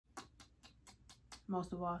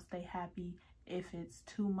most of all, stay happy. If it's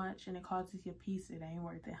too much and it causes you peace, it ain't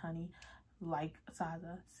worth it, honey. Like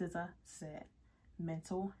SZA said,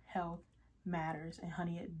 mental health matters, and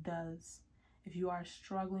honey, it does. If you are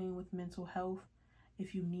struggling with mental health,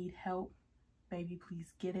 if you need help, baby,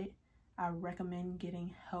 please get it. I recommend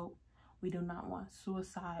getting help. We do not want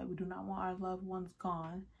suicide. We do not want our loved ones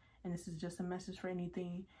gone. And this is just a message for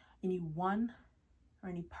anyone or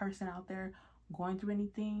any person out there going through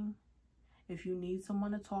anything. If you need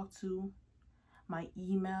someone to talk to, my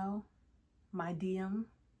email, my DM,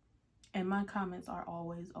 and my comments are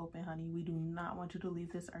always open, honey. We do not want you to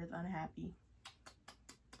leave this earth unhappy.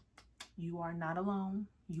 You are not alone.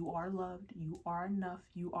 You are loved. You are enough.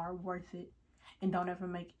 You are worth it. And don't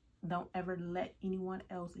ever let anyone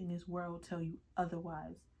else in this world tell you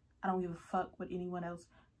otherwise. I don't give a fuck what anyone else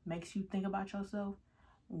makes you think about yourself.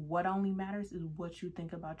 What only matters is what you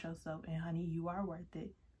think about yourself. And honey, you are worth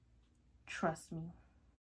it. Trust me.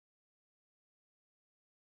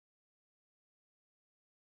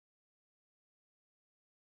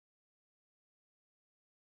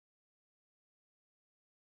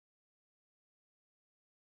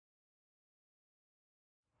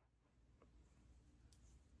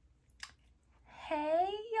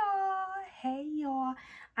 Hey y'all,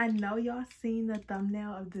 I know y'all seen the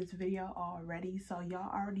thumbnail of this video already, so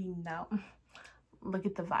y'all already know. Look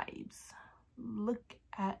at the vibes. Look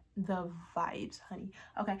at the vibes, honey.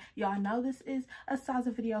 Okay, y'all know this is a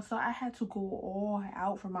SZA video, so I had to go all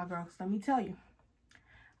out for my girl. 'Cause let me tell you,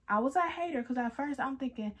 I was a hater because at first I'm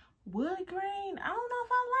thinking wood grain, I don't know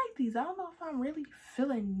if I like these. I don't know if I'm really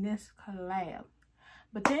feeling this collab.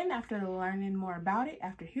 But then after learning more about it,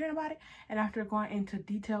 after hearing about it, and after going into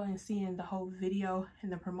detail and seeing the whole video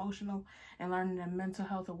and the promotional and learning the Mental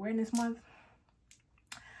Health Awareness Month,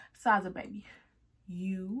 SZA baby,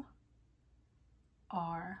 you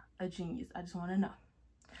are a genius. I just want to know.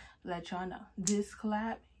 Let y'all know. This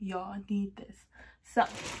collab, y'all need this. So,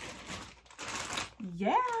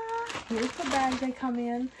 yeah, here's the bag they come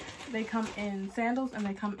in. They come in sandals and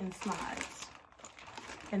they come in slides.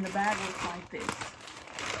 And the bag looks like this.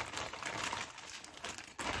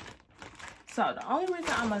 So the only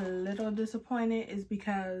reason I'm a little disappointed is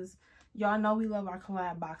because y'all know we love our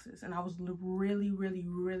collab boxes, and I was really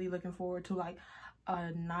looking forward to like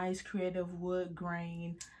a nice creative wood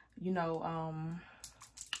grain, you know,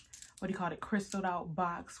 what do you call it, crystalled out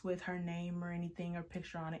box with her name or anything or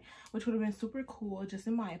picture on it, which would have been super cool, just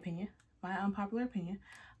in my opinion, my unpopular opinion.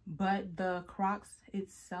 But the Crocs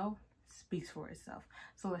itself speaks for itself.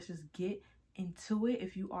 So let's just get into it.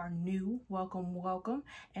 If you are new, welcome.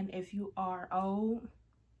 And if you are old,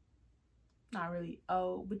 not really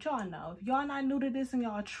old, but y'all know, if y'all not new to this and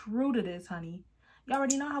y'all true to this, honey, y'all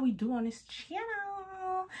already know how we do on this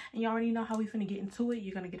channel, and y'all already know how we finna get into it.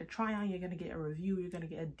 You're gonna get a try on, you're gonna get a review, you're gonna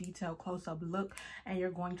get a detailed close-up look, and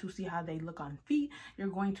you're going to see how they look on feet. You're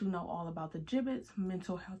going to know all about the gibbets,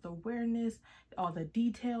 mental health awareness, all the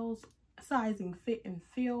details, sizing, fit, and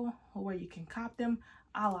feel, where you can cop them,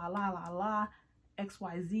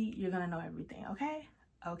 XYZ. You're gonna know everything. Okay.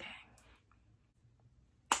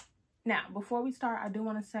 Now, before we start, I do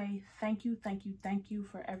want to say thank you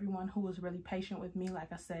for everyone who was really patient with me.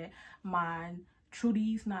 Like I said, my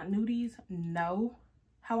trudies, not nudies, know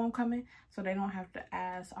how I'm coming, so they don't have to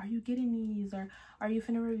ask, are you getting these, or are you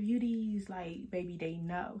finna review these? Like, baby, they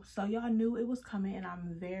know. So y'all knew it was coming, and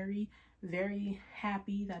I'm very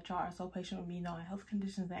happy that y'all are so patient with me, knowing health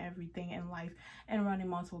conditions and everything in life and running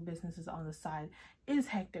multiple businesses on the side is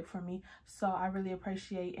hectic for me. So I really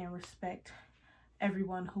appreciate and respect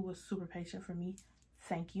everyone who was super patient for me.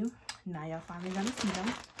 Thank you. Now y'all finally gonna see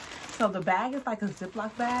them. So the bag is like a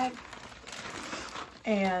Ziploc bag,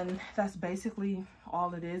 and that's basically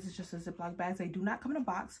all it is. It's just a Ziploc bag. They do not come in a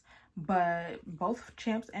box, but both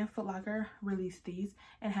Champs and Foot Locker released these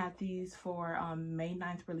and had these for May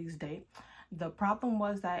 9th release date. The problem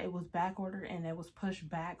was that it was back ordered and it was pushed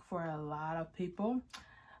back for a lot of people.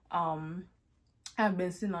 I've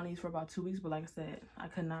been sitting on these for about 2 weeks, but like I said,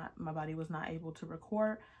 my body was not able to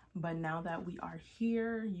record. But now that we are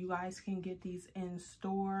here, you guys can get these in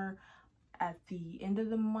store at the end of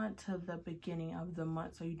the month to the beginning of the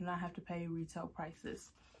month, so you do not have to pay retail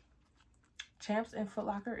prices. Champs and Foot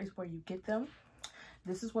Locker is where you get them.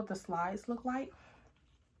 This is what the slides look like,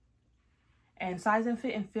 and size and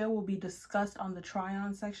fit and feel will be discussed on the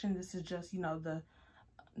try-on section. This is just, you know,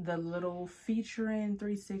 the little featuring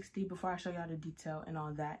 360 before I show y'all the detail and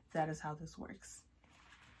all that. That is how this works.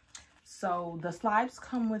 So the slides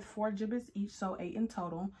come with 4 gibbets each, so 8 in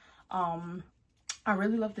total. I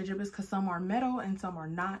really love the gibbets because some are metal and some are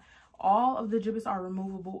not. All of the gibbets are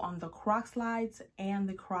removable on the Croc slides and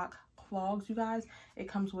the Croc clogs, you guys. It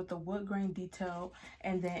comes with the wood grain detail,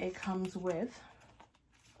 and then it comes with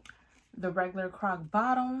the regular Croc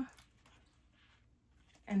bottom.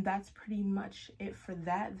 And that's pretty much it for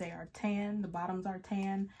that. They are tan, the bottoms are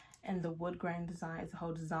tan, and the wood grain design is the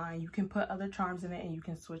whole design. You can put other charms in it and you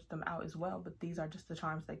can switch them out as well, but these are just the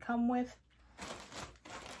charms they come with.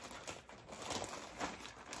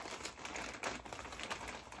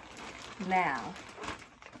 Now,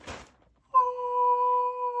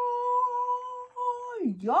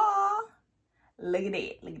 oh, y'all, look at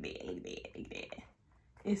that, look at that, look at that, look at that.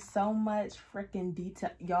 It's so much freaking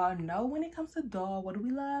detail. Y'all know when it comes to doll, what do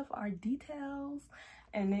we love? Our details.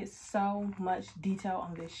 And it's so much detail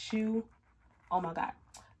on this shoe. Oh my God.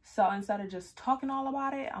 So instead of just talking all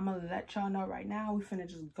about it, I'm gonna let y'all know right now. We finna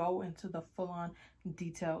just go into the full-on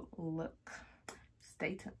detailed look.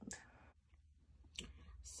 Stay tuned.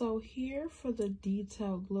 So here for the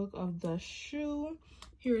detailed look of the shoe,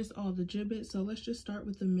 here is all the gibbets. So let's just start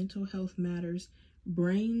with the Mental Health Matters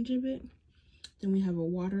brain gibbet. Then we have a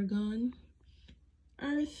water gun,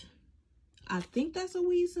 earth. I think that's a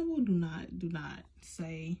weed symbol. Do not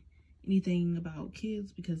say anything about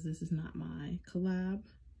kids because this is not my collab.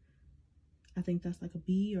 I think that's like a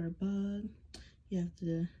bee or a bug. You have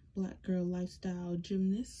the Black Girl Lifestyle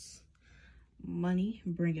Gymnast. Money,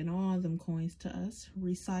 bringing all them coins to us.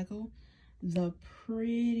 Recycle. The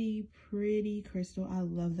pretty crystal. I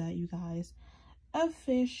love that, you guys. A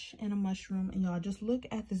fish and a mushroom. And y'all just look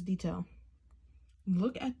at this detail.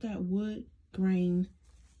 Look at that wood grain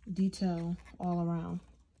detail all around.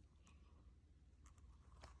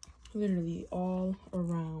 Literally all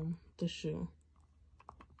around the shoe.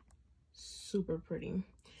 Super pretty.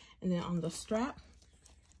 And then on the strap,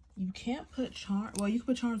 you can't put charms. Well, you can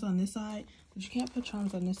put charms on this side, but you can't put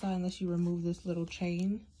charms on this side unless you remove this little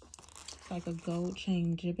chain. It's like a gold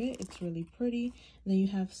chain gibbet. It's really pretty. And then you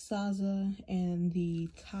have SZA and the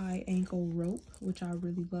tie ankle rope, which I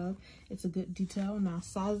really love. It's a good detail. Now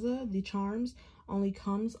SZA, the charms only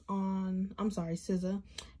comes on, I'm sorry, SZA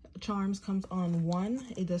charms comes on one.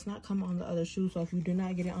 It does not come on the other shoe. So if you do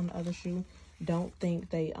not get it on the other shoe, don't think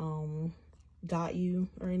they got you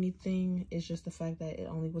or anything. It's just the fact that it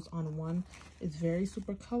only was on one. It's very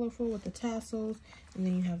super colorful with the tassels. And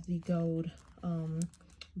then you have the gold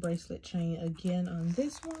bracelet chain again on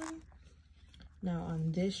this one. Now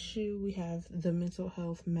on this shoe we have the Mental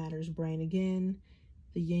Health Matters brain again,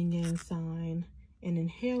 the yin yang sign, an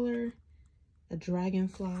inhaler, a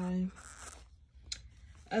dragonfly,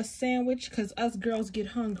 a sandwich because us girls get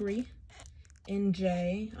hungry,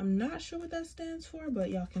 NJ. I'm not sure what that stands for,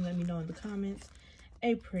 but y'all can let me know in the comments.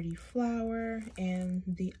 A pretty flower and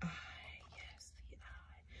the eye. Yes, the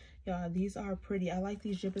eye. Y'all, these are pretty. I like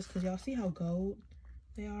these gibbets because y'all see how gold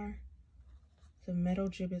they are. The metal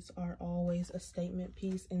gibbets are always a statement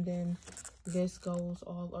piece, and then this goes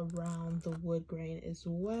all around the wood grain as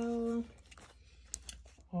well,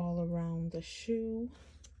 all around the shoe.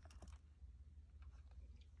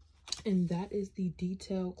 And that is the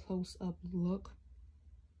detailed close-up look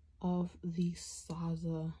of the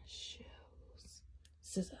SZA shoes.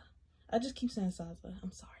 SZA. I just keep saying SZA.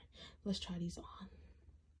 I'm sorry. Let's try these on.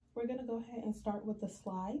 We're gonna go ahead and start with the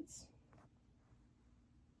slides.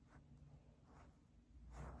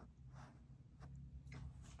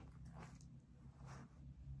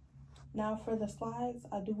 Now for the slides,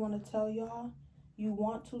 I do want to tell y'all, you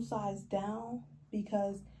want to size down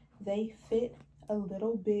because they fit a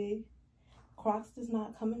little big. Crocs does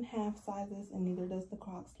not come in half sizes, and neither does the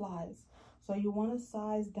Croc slides. So you want to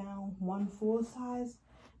size down one full size.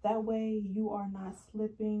 That way you are not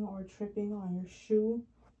slipping or tripping on your shoe.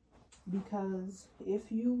 Because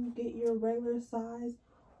if you get your regular size,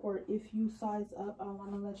 or if you size up, I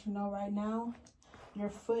want to let you know right now, your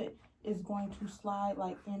foot is going to slide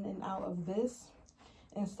like in and out of this.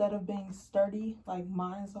 Instead of being sturdy like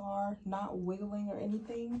mine's are, not wiggling or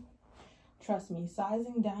anything. Trust me,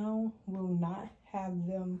 sizing down will not have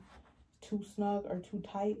them too snug or too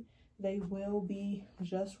tight. They will be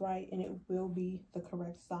just right, and it will be the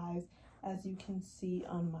correct size, as you can see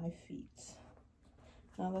on my feet.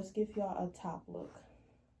 Now let's give y'all a top look.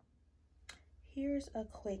 Here's a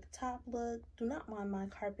quick top look. Do not mind my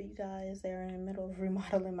carpet, you guys. They're in the middle of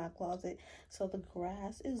remodeling my closet, so the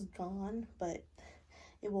grass is gone, but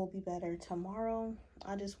it will be better tomorrow.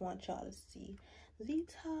 I just want y'all to see the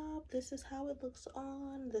top. This is how it looks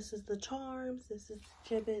on. This is the charms. This is the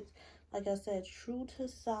gibbets. Like I said, true to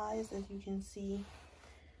size, as you can see.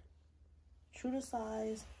 True to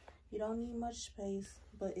size. You don't need much space,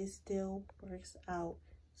 but it still works out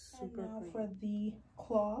super great. Now for the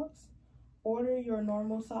clogs, order your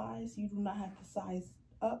normal size. You do not have to size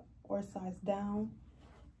up or size down.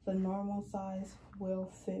 the normal size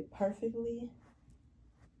will fit perfectly.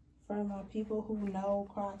 For my people who know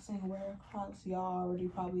Crocs and wear Crocs, y'all already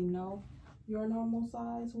probably know your normal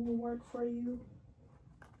size will work for you.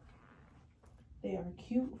 They are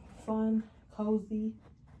cute, fun, cozy,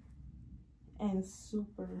 and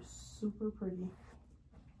super, super pretty.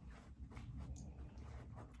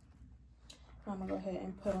 I'm gonna go ahead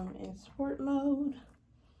and put them in sport mode.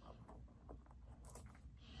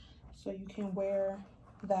 So you can wear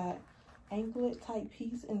that anklet type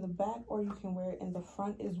piece in the back, or you can wear it in the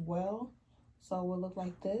front as well. So it will look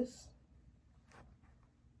like this.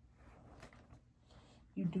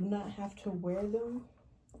 You do not have to wear them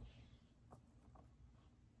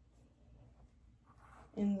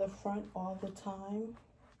in the front all the time.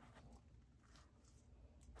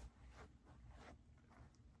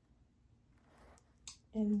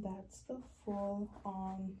 And that's the full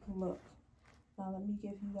on look. Now let me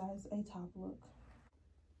give you guys a top look.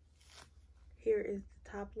 Here is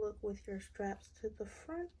the top look with your straps to the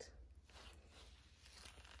front.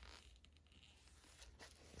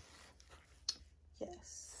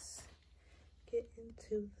 Yes, get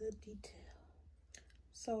into the detail.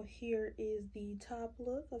 So here is the top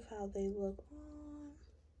look of how they look on.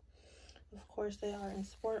 Of course they are in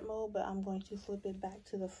sport mode, but I'm going to flip it back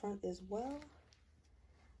to the front as well.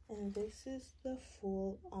 And this is the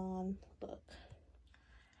full on look.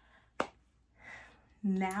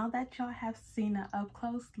 Now that y'all have seen an up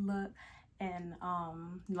close look and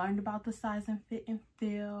learned about the size and fit and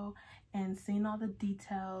feel and seen all the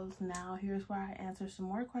details, now here's where I answer some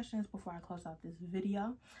more questions before I close out this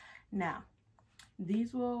video. Now,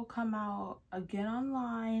 these will come out again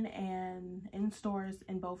online and in stores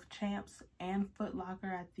in both Champs and Foot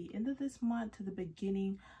Locker at the end of this month to the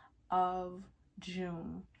beginning of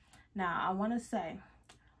June. Now, I want to say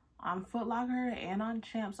on Foot Locker and on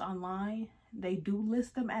Champs online, they do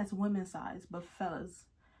list them as women's size, but fellas,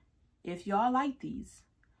 if y'all like these,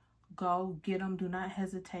 go get them. Do not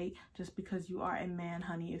hesitate just because you are a man,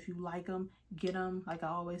 honey. If you like them, get them. Like I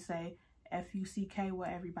always say, F-U-C-K what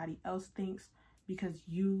everybody else thinks, because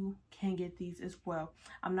you can get these as well.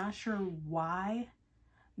 I'm not sure why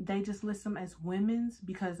they just list them as women's,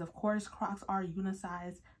 because of course Crocs are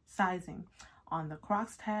unisize sizing. On the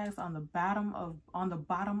Crocs tags, on the bottom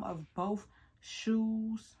of both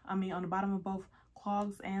shoes, on the bottom of both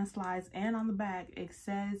clogs and slides, and on the back, it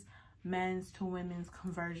says men's to women's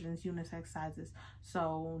conversions, unisex sizes.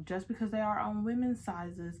 So just because they are on women's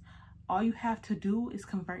sizes, all you have to do is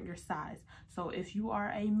convert your size. So if you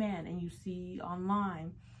are a man and you see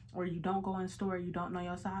online, or you don't go in store, you don't know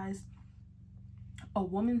your size, a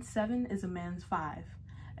woman's 7 is a man's 5.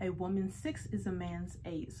 A woman's 6 is a man's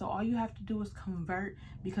 8. So all you have to do is convert,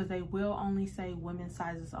 because they will only say women's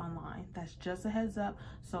sizes online. That's just a heads up.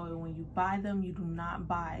 So when you buy them, you do not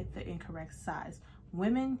buy the incorrect size.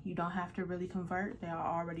 Women, you don't have to really convert. They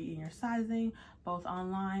are already in your sizing, both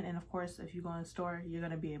online, and of course, if you go in store, you're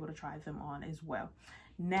going to be able to try them on as well.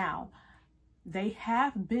 Now, they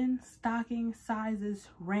have been stocking sizes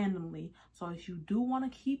randomly. So if you do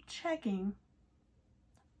want to keep checking,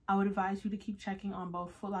 I would advise you to keep checking on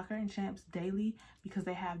both Foot Locker and Champs daily, because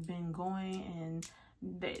they have been going, and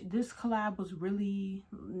this collab was really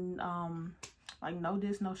like no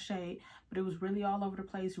diss, no shade, but it was really all over the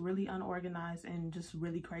place, really unorganized, and just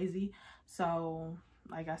really crazy. So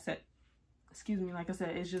like I said,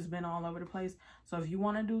 it's just been all over the place. So if you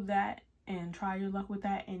want to do that and try your luck with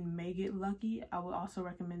that and may get lucky, I would also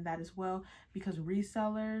recommend that as well, because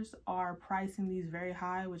resellers are pricing these very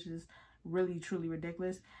high, which is really truly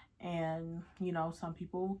ridiculous. And you know, some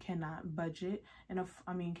people cannot budget, and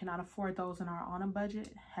cannot afford those and are on a budget.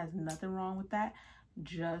 Has nothing wrong with that.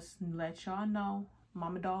 Just let y'all know,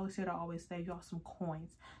 Mama Doll is here to always save y'all some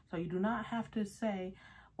coins. So you do not have to say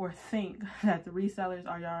or think that the resellers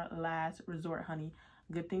are your last resort, honey.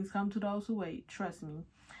 Good things come to those who wait, trust me.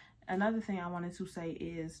 Another thing I wanted to say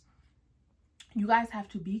is, you guys have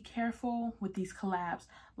to be careful with these collabs.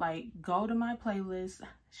 Like, go to my playlist,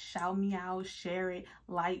 shout me out, share it,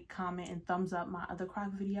 like, comment, and thumbs up my other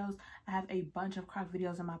Croc videos. I have a bunch of Croc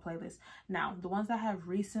videos in my playlist. Now, the ones that have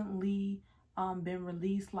recently been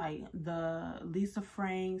released, like the Lisa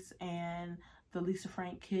Franks and the Lisa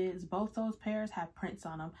Frank Kids, both those pairs have prints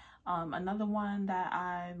on them. Another one that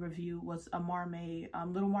I reviewed was a Mermaid,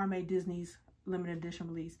 Little Mermaid Disney's limited edition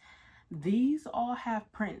release. These all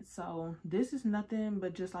have prints, so this is nothing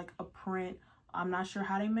but just like a print. I'm not sure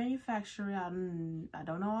how they manufacture it. I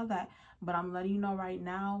don't know all that, but I'm letting you know right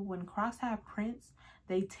now, when Crocs have prints,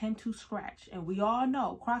 they tend to scratch, and we all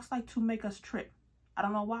know Crocs like to make us trip. I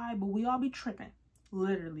don't know why, but we all be tripping,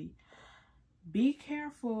 literally. be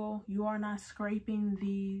careful you are not scraping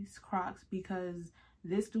these Crocs, because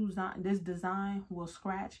this design will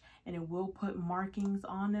scratch and it will put markings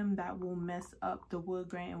on them that will mess up the wood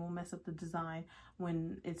grain and will mess up the design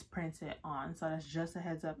when it's printed on. So that's just a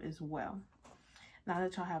heads up as well. Now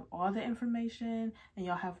that y'all have all the information and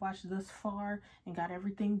y'all have watched thus far and got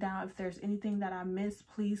everything down, if there's anything that I missed,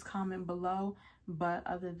 please comment below. But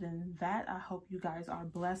other than that, I hope you guys are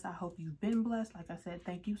blessed. I hope you've been blessed. Like I said,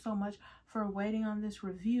 thank you so much for waiting on this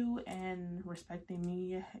review and respecting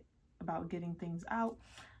me about getting things out.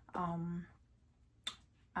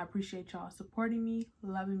 I appreciate y'all supporting me,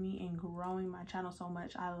 loving me, and growing my channel so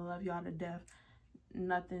much. I love y'all to death.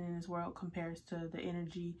 Nothing in this world compares to the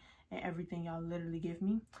energy and everything y'all literally give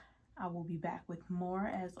me. I will be back with more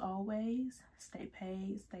as always. Stay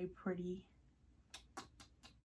paid, stay pretty,